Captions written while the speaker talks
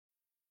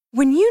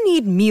When you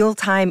need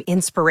mealtime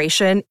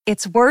inspiration,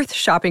 it's worth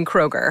shopping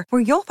Kroger,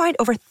 where you'll find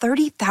over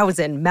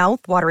 30,000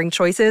 mouth-watering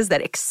choices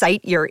that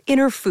excite your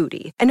inner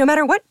foodie. And no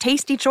matter what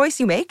tasty choice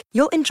you make,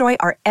 you'll enjoy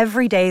our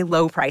everyday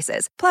low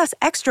prices, plus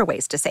extra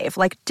ways to save,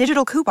 like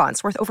digital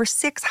coupons worth over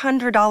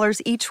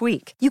 $600 each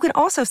week. You can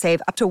also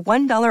save up to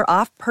 $1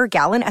 off per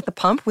gallon at the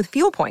pump with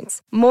fuel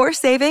points. More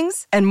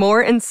savings and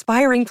more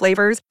inspiring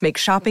flavors make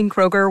shopping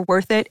Kroger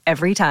worth it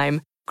every time.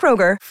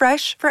 Kroger,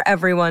 fresh for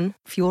everyone.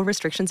 Fuel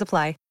restrictions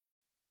apply.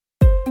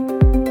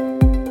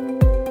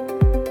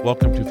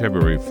 Welcome to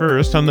February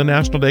 1st on the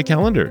National Day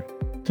calendar.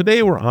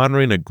 Today we're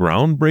honoring a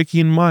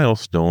groundbreaking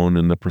milestone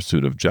in the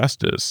pursuit of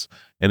justice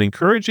and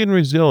encouraging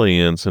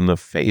resilience in the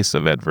face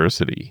of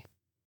adversity.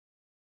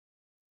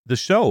 The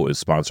show is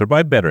sponsored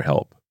by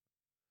BetterHelp.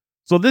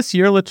 So this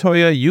year,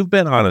 LaToya, you've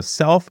been on a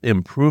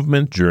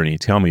self-improvement journey.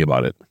 Tell me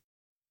about it.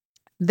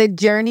 The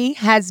journey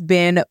has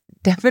been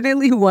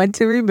definitely one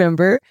to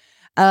remember.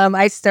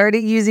 I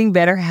started using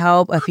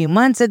BetterHelp a few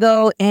months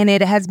ago, and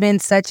it has been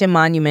such a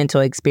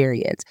monumental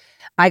experience.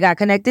 I got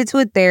connected to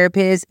a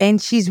therapist,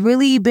 and she's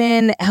really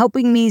been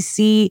helping me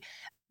see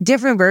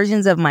different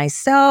versions of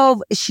myself.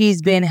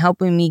 She's been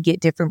helping me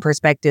get different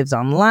perspectives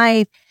on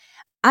life.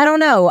 I don't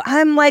know.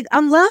 I'm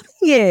loving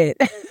it.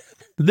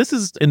 This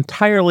is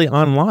entirely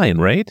online,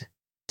 right?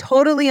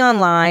 Totally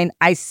online.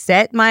 I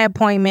set my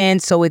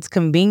appointment so it's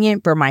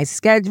convenient for my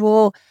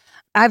schedule.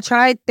 I've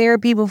tried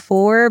therapy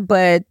before,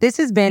 but this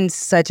has been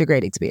such a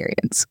great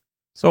experience.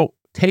 So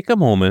take a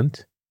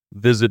moment,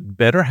 visit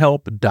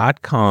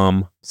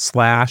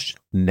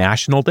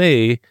betterhelp.com/National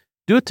Day.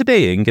 Do it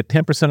today and get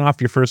 10%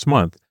 off your first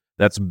month.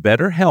 That's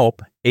BetterHelp,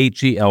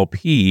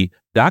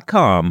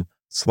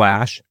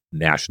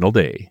 HELP.com/National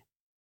Day.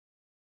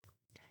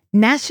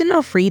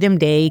 National Freedom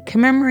Day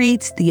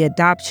commemorates the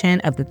adoption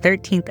of the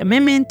 13th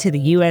Amendment to the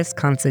U.S.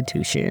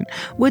 Constitution,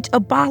 which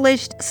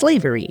abolished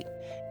slavery.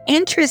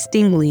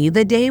 Interestingly,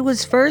 the day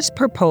was first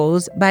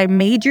proposed by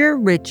Major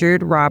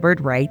Richard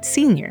Robert Wright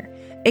Sr.,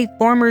 a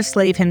former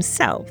slave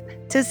himself,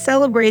 to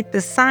celebrate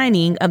the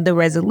signing of the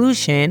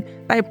resolution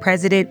by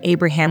President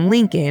Abraham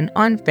Lincoln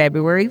on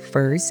February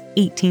 1st,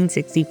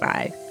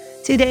 1865.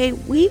 Today,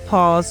 we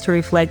pause to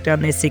reflect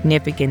on this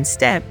significant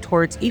step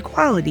towards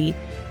equality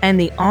and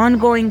the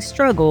ongoing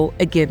struggle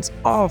against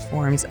all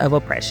forms of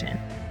oppression.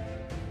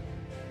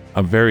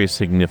 A very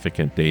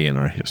significant day in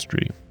our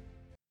history.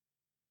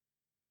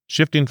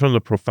 Shifting from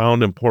the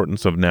profound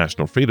importance of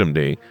National Freedom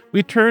Day,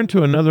 we turn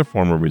to another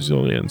form of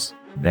resilience.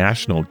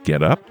 National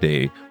Get Up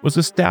Day was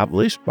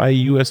established by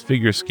U.S.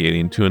 figure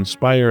skating to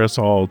inspire us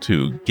all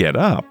to get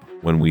up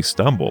when we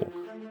stumble.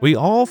 We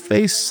all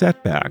face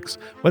setbacks,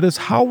 but it's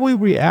how we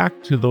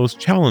react to those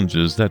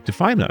challenges that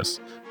define us.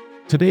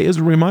 Today is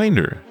a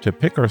reminder to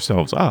pick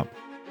ourselves up,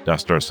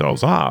 dust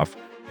ourselves off,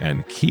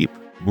 and keep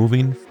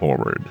moving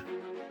forward.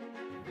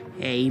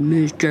 Hey,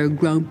 Mr.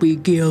 Grumpy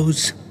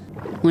Gills.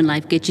 When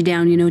life gets you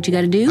down, you know what you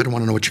gotta do? I don't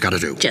want to know what you gotta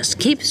do. Just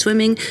keep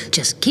swimming,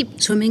 just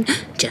keep swimming,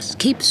 just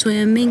keep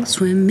swimming,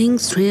 swimming,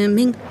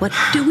 swimming. What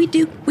do?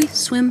 We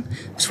swim,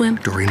 swim.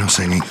 Doreen,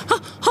 say me.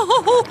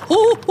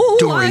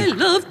 I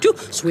love to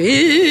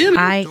swim.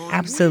 I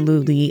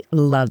absolutely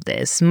love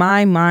this.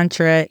 My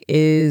mantra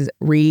is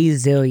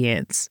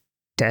resilience.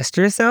 Dust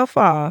yourself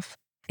off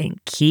and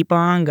keep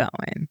on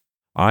going.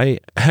 I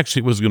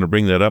actually was going to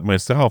bring that up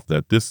myself,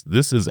 that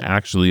this is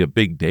actually a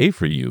big day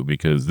for you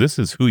because this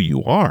is who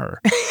you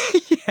are.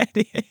 Yeah,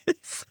 it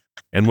is.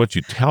 And what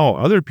you tell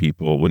other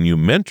people when you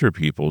mentor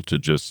people to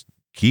just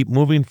keep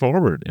moving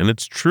forward. And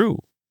it's true.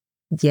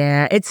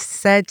 Yeah, it's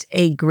such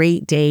a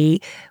great day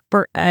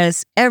for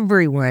us,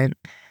 everyone.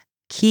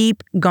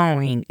 Keep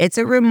going. It's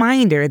a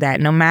reminder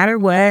that no matter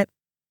what,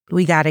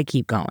 we got to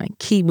keep going,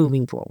 keep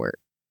moving forward.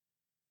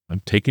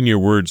 I'm taking your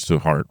words to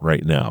heart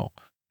right now.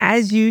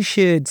 As you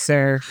should,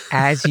 sir.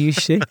 As you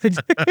should.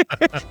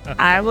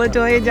 I'm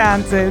LaToya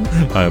Johnson.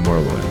 I'm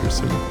Marlo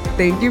Anderson.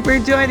 Thank you for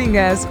joining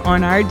us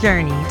on our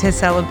journey to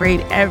celebrate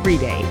every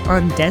day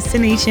on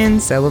Destination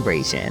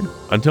Celebration.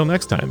 Until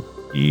next time,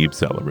 keep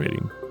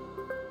celebrating.